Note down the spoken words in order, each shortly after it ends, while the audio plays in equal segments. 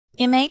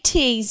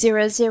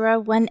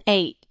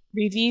MAT0018.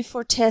 Review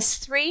for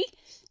Test 3,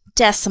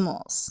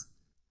 Decimals.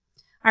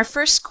 Our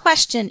first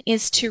question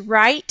is to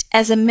write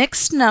as a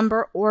mixed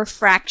number or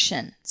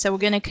fraction. So we're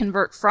going to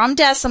convert from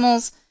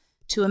decimals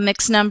to a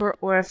mixed number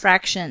or a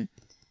fraction.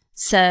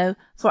 So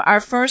for our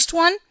first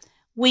one,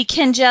 we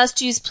can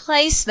just use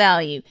place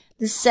value.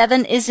 The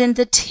 7 is in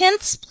the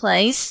tenths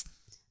place,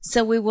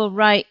 so we will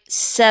write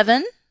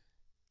 7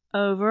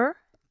 over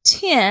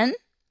 10.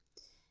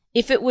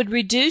 If it would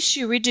reduce,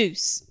 you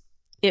reduce.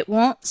 It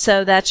won't,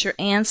 so that's your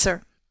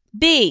answer.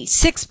 B,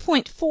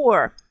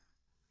 6.4.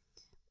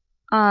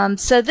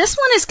 So this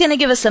one is going to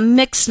give us a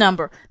mixed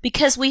number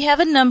because we have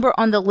a number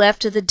on the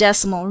left of the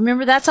decimal.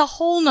 Remember, that's a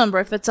whole number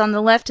if it's on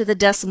the left of the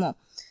decimal.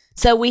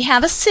 So we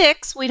have a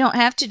 6. We don't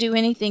have to do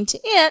anything to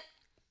it.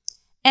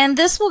 And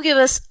this will give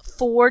us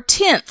 4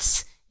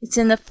 tenths. It's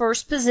in the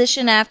first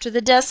position after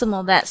the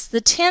decimal. That's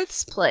the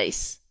tenths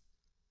place.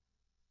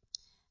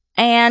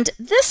 And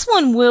this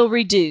one will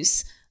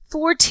reduce.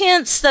 4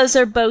 tenths, those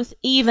are both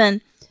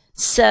even.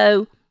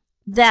 So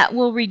that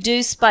will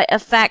reduce by a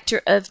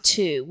factor of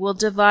 2. We'll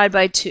divide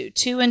by 2.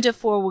 2 into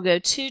 4 will go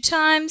 2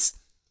 times.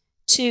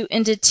 2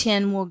 into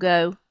 10 will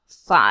go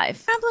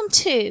 5. Problem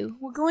 2.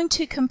 We're going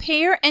to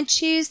compare and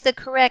choose the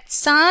correct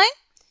sign,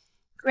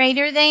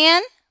 greater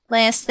than,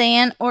 less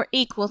than, or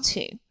equal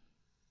to.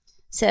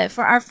 So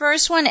for our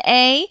first one,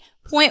 A,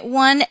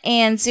 0.1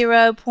 and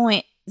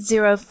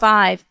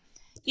 0.05.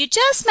 You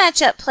just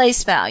match up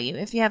place value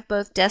if you have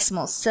both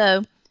decimals.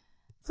 So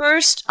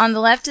first, on the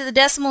left of the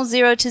decimal,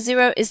 0 to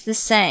 0 is the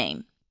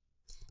same.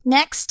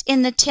 Next,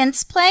 in the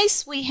tenths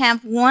place, we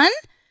have 1.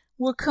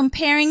 We're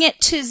comparing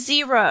it to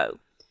 0.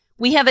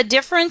 We have a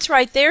difference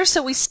right there,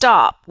 so we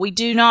stop. We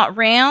do not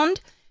round.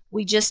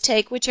 We just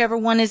take whichever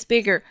one is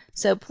bigger.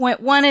 So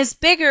 0.1 is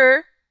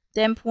bigger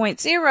than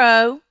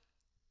 0.0,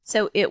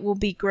 so it will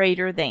be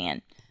greater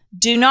than.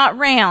 Do not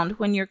round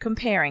when you're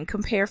comparing.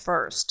 Compare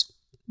first.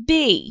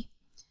 B,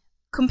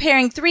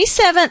 comparing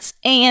 3/7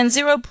 and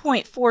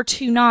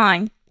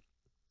 0.429.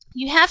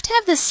 You have to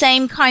have the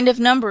same kind of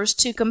numbers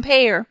to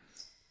compare.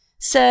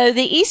 So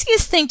the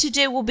easiest thing to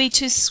do will be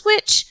to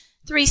switch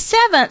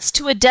 3/7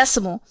 to a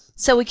decimal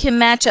so we can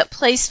match up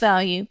place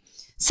value.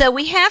 So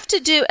we have to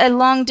do a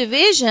long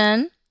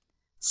division,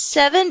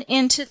 7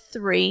 into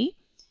 3.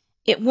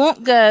 It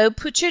won't go.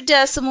 Put your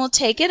decimal,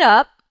 take it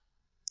up,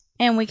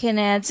 and we can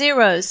add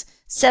zeros.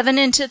 7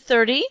 into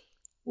 30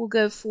 will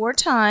go 4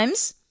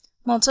 times.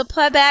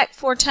 Multiply back.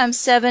 4 times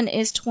 7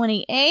 is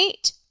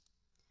 28.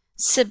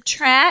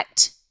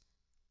 Subtract.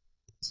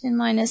 10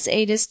 minus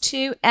 8 is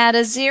 2. Add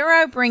a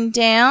 0. Bring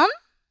down.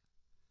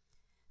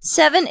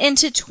 7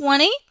 into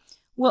 20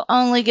 will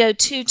only go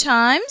 2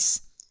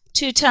 times.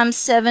 2 times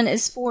 7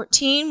 is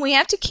 14. We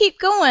have to keep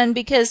going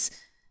because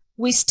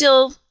we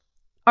still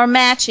are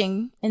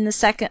matching in the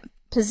second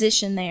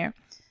position there.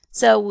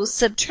 So we'll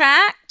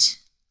subtract.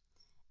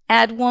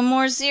 Add one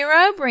more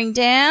 0. Bring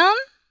down.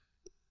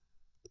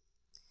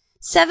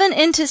 7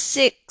 into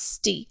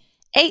 60.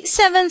 8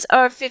 sevens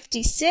are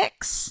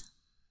 56.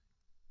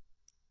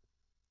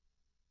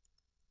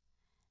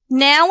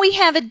 Now we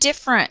have a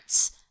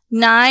difference.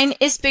 9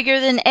 is bigger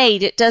than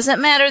 8. It doesn't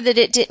matter that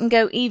it didn't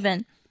go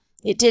even.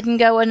 It didn't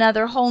go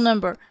another whole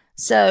number.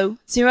 So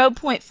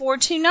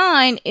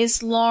 0.429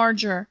 is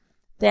larger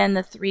than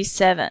the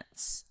 3/7.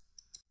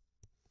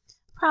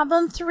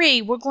 Problem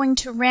 3. We're going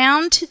to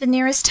round to the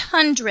nearest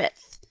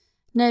hundredth.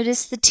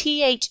 Notice the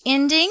TH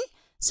ending.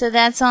 So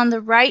that's on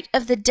the right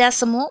of the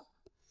decimal.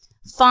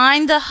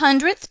 Find the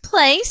hundredth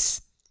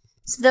place.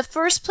 So the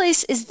first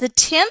place is the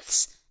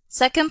tenths.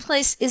 Second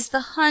place is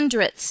the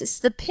hundredths. It's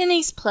the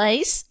pennies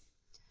place.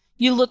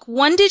 You look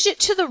one digit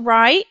to the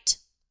right.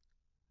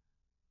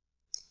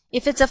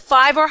 If it's a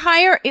 5 or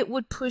higher, it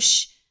would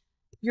push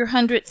your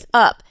hundredth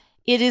up.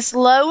 It is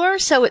lower,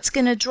 so it's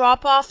going to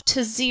drop off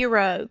to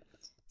 0.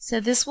 So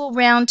this will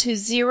round to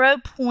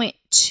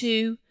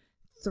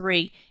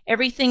 0.23.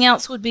 Everything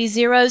else would be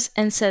zeros,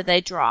 and so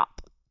they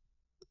drop.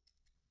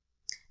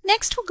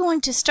 Next, we're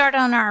going to start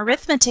on our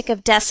arithmetic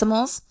of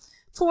decimals.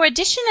 For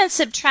addition and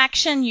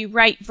subtraction, you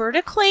write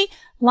vertically,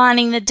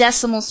 lining the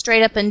decimal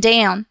straight up and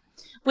down.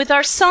 With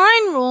our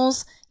sign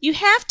rules, you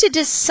have to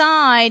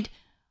decide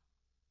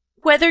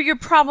whether your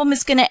problem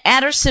is going to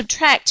add or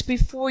subtract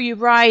before you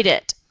write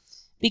it.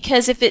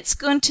 Because if it's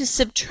going to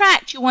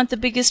subtract, you want the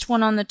biggest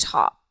one on the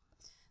top.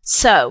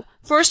 So,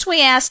 first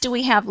we ask, do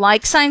we have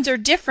like signs or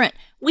different?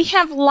 We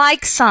have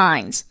like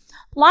signs.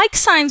 Like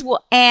signs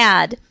will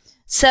add.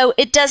 So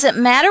it doesn't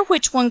matter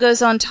which one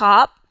goes on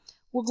top.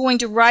 We're going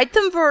to write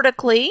them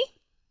vertically,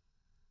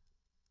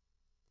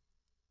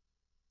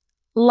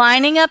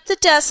 lining up the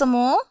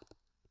decimal.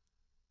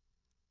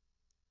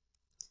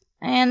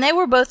 And they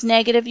were both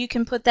negative. You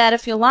can put that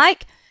if you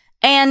like.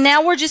 And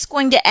now we're just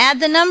going to add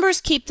the numbers,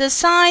 keep the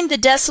sign. The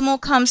decimal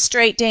comes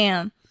straight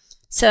down.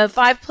 So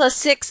 5 plus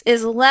 6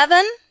 is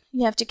 11.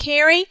 You have to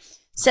carry.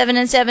 7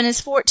 and 7 is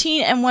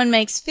 14, and 1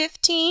 makes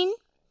 15.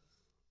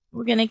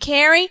 We're going to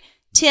carry.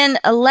 10,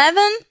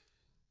 11.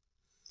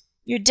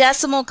 Your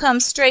decimal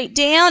comes straight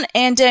down,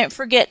 and don't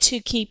forget to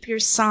keep your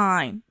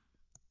sign.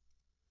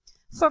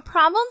 For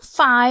problem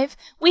 5,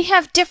 we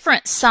have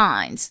different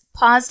signs,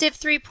 positive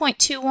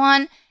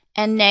 3.21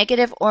 and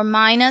negative or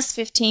minus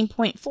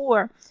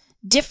 15.4.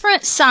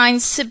 Different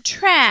signs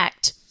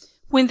subtract.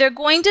 When they're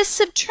going to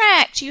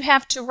subtract, you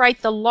have to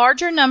write the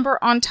larger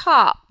number on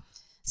top.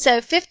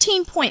 So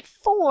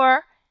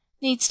 15.4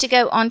 needs to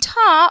go on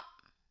top.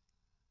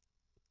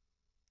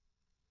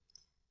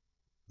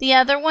 The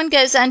other one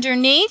goes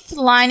underneath,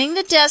 lining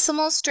the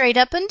decimal straight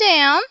up and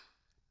down.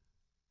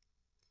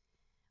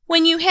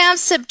 When you have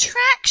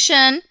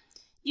subtraction,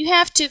 you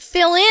have to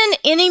fill in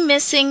any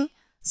missing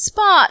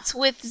spots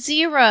with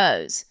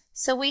zeros.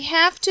 So we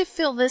have to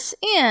fill this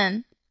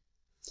in.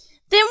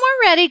 Then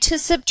we're ready to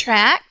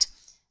subtract.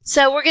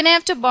 So we're going to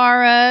have to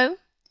borrow.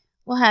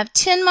 We'll have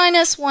 10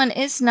 minus 1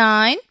 is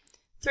 9.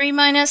 3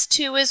 minus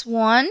 2 is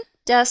 1.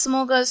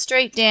 Decimal goes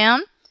straight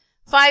down.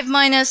 5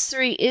 minus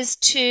 3 is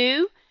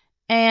 2.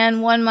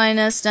 And 1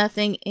 minus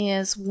nothing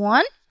is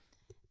 1.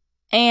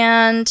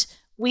 And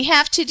we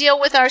have to deal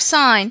with our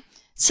sign.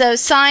 So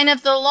sign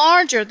of the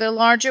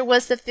larger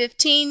was the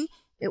 15.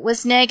 It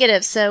was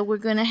negative, so we're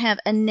going to have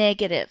a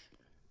negative.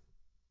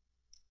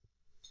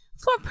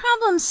 For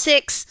problem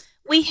 6,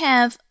 we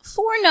have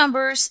 4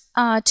 numbers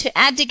to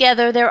add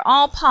together. They're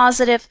all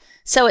positive,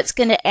 so it's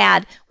going to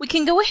add. We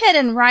can go ahead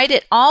and write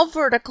it all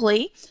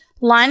vertically,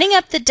 lining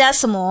up the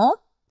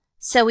decimal.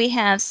 So we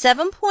have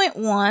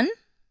 7.1,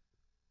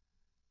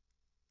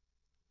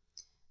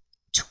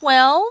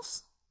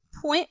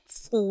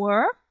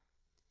 12.4,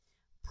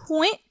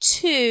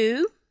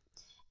 0.2,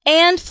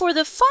 and for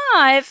the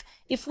 5,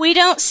 if we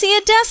don't see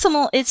a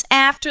decimal, it's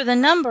after the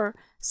number.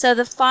 So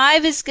the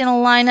 5 is going to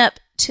line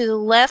up to the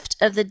left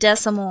of the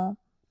decimal.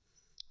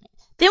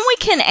 Then we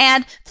can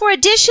add, for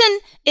addition,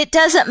 it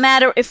doesn't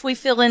matter if we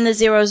fill in the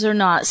zeros or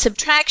not.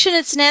 Subtraction,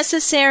 it's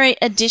necessary.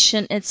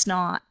 Addition, it's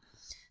not.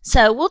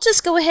 So we'll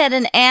just go ahead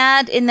and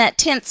add in that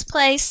tenths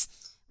place.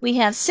 We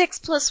have 6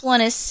 plus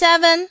 1 is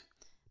 7.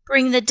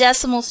 Bring the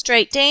decimal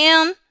straight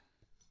down.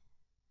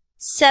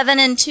 7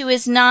 and 2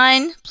 is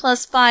 9,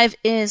 plus 5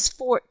 is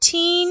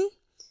 14.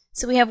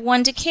 So we have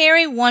 1 to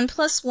carry. 1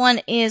 plus 1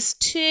 is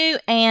 2,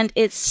 and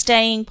it's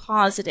staying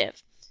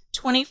positive.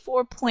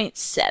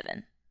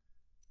 24.7.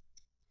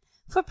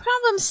 For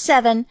problem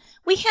 7,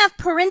 we have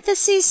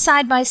parentheses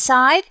side by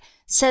side,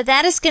 so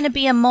that is going to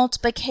be a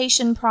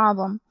multiplication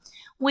problem.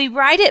 We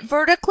write it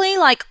vertically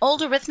like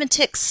old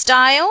arithmetic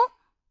style.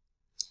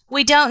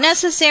 We don't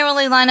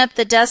necessarily line up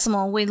the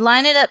decimal. We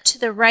line it up to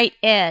the right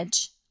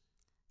edge.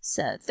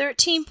 So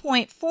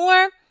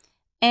 13.4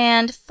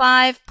 and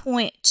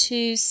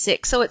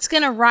 5.26. So it's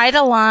going to write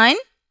a line.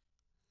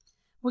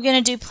 We're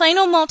going to do plain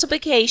old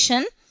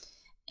multiplication.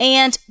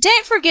 And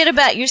don't forget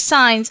about your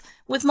signs.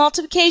 With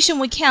multiplication,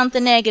 we count the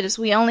negatives.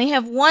 We only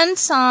have one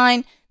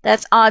sign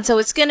that's odd, so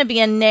it's going to be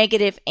a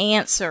negative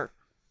answer.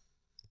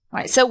 All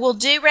right, so we'll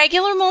do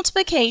regular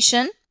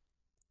multiplication.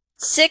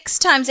 6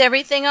 times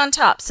everything on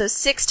top. So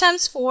 6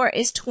 times 4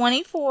 is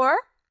 24.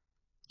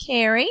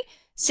 Carry.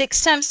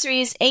 6 times 3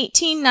 is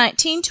 18,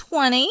 19,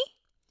 20.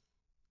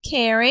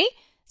 Carry.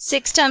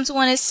 6 times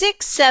 1 is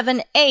 6,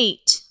 7,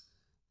 8.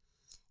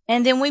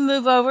 And then we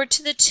move over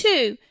to the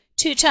 2.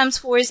 2 times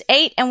 4 is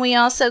 8, and we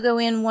also go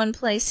in one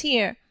place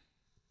here.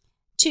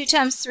 2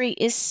 times 3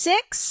 is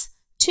 6.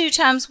 2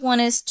 times 1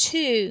 is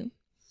 2.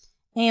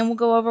 And we'll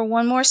go over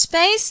one more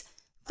space.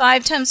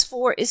 5 times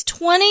 4 is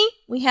 20.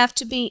 We have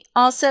to be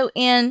also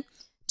in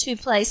 2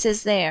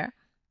 places there.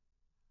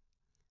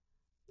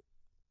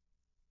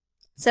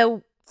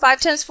 So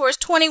 5 times 4 is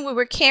 20. We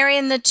were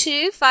carrying the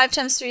 2. 5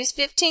 times 3 is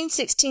 15,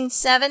 16,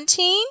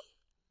 17.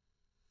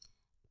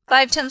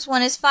 5 times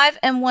 1 is 5,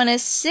 and 1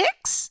 is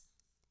 6.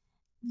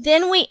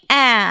 Then we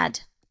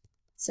add.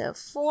 So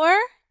 4,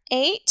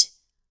 8,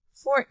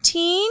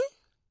 14.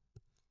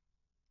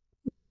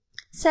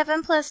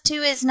 7 plus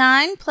 2 is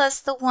 9, plus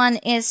the 1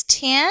 is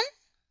 10.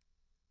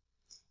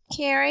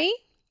 Carry.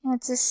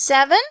 That's a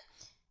 7.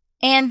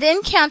 And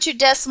then count your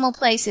decimal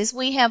places.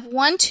 We have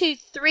 1, 2,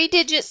 3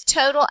 digits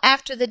total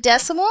after the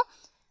decimal.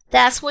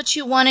 That's what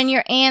you want in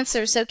your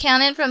answer. So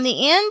count in from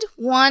the end,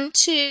 1,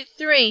 2,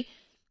 3,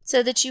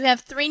 so that you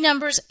have 3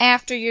 numbers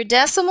after your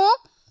decimal.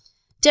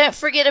 Don't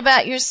forget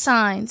about your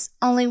signs.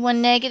 Only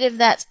one negative,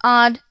 that's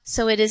odd,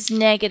 so it is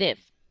negative.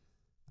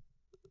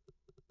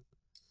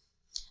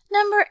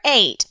 Number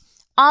 8.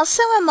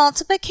 Also a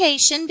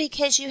multiplication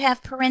because you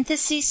have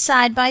parentheses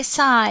side by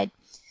side.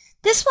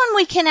 This one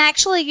we can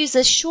actually use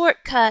a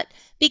shortcut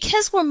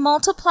because we're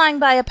multiplying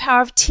by a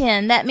power of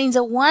 10. That means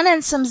a 1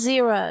 and some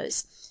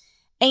zeros.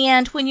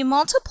 And when you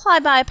multiply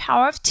by a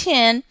power of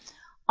 10,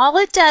 all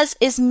it does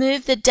is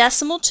move the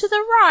decimal to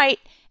the right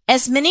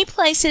as many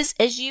places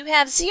as you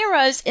have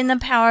zeros in the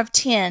power of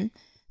 10.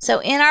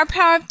 So in our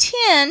power of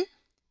 10,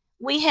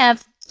 we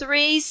have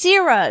 3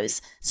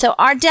 zeros. So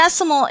our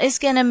decimal is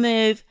going to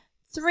move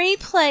 3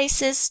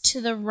 places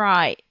to the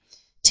right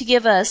to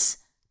give us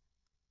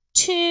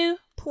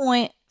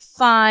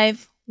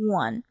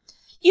 2.51.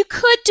 You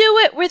could do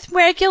it with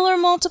regular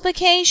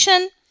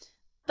multiplication,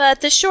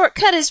 but the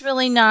shortcut is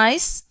really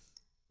nice.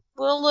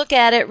 We'll look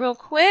at it real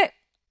quick.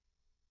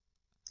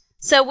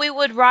 So we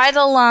would write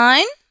a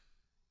line.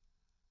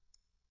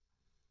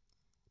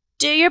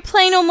 Do your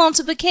plain old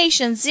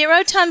multiplication.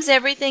 0 times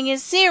everything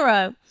is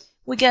 0.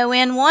 We go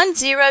in 1,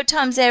 0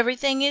 times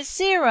everything is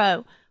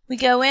 0. We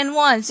go in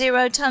 1,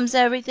 0 times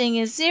everything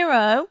is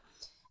 0.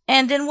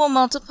 And then we'll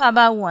multiply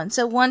by 1.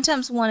 So 1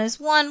 times 1 is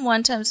 1,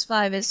 1 times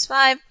 5 is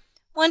 5,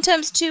 1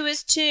 times 2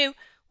 is 2,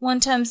 1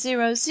 times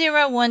 0 is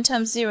 0, 1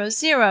 times 0 is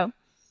 0.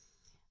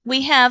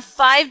 We have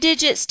 5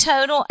 digits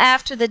total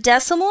after the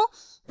decimal.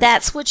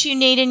 That's what you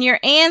need in your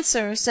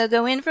answer. So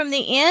go in from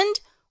the end.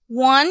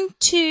 1,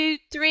 2,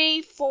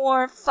 3,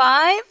 4,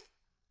 5.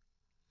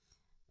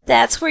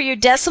 That's where your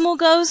decimal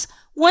goes.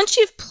 Once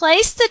you've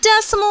placed the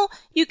decimal,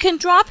 you can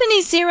drop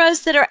any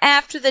zeros that are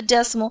after the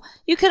decimal.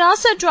 You can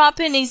also drop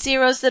any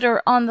zeros that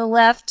are on the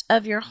left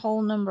of your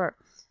whole number.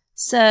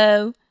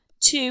 So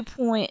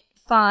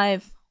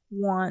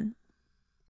 2.51.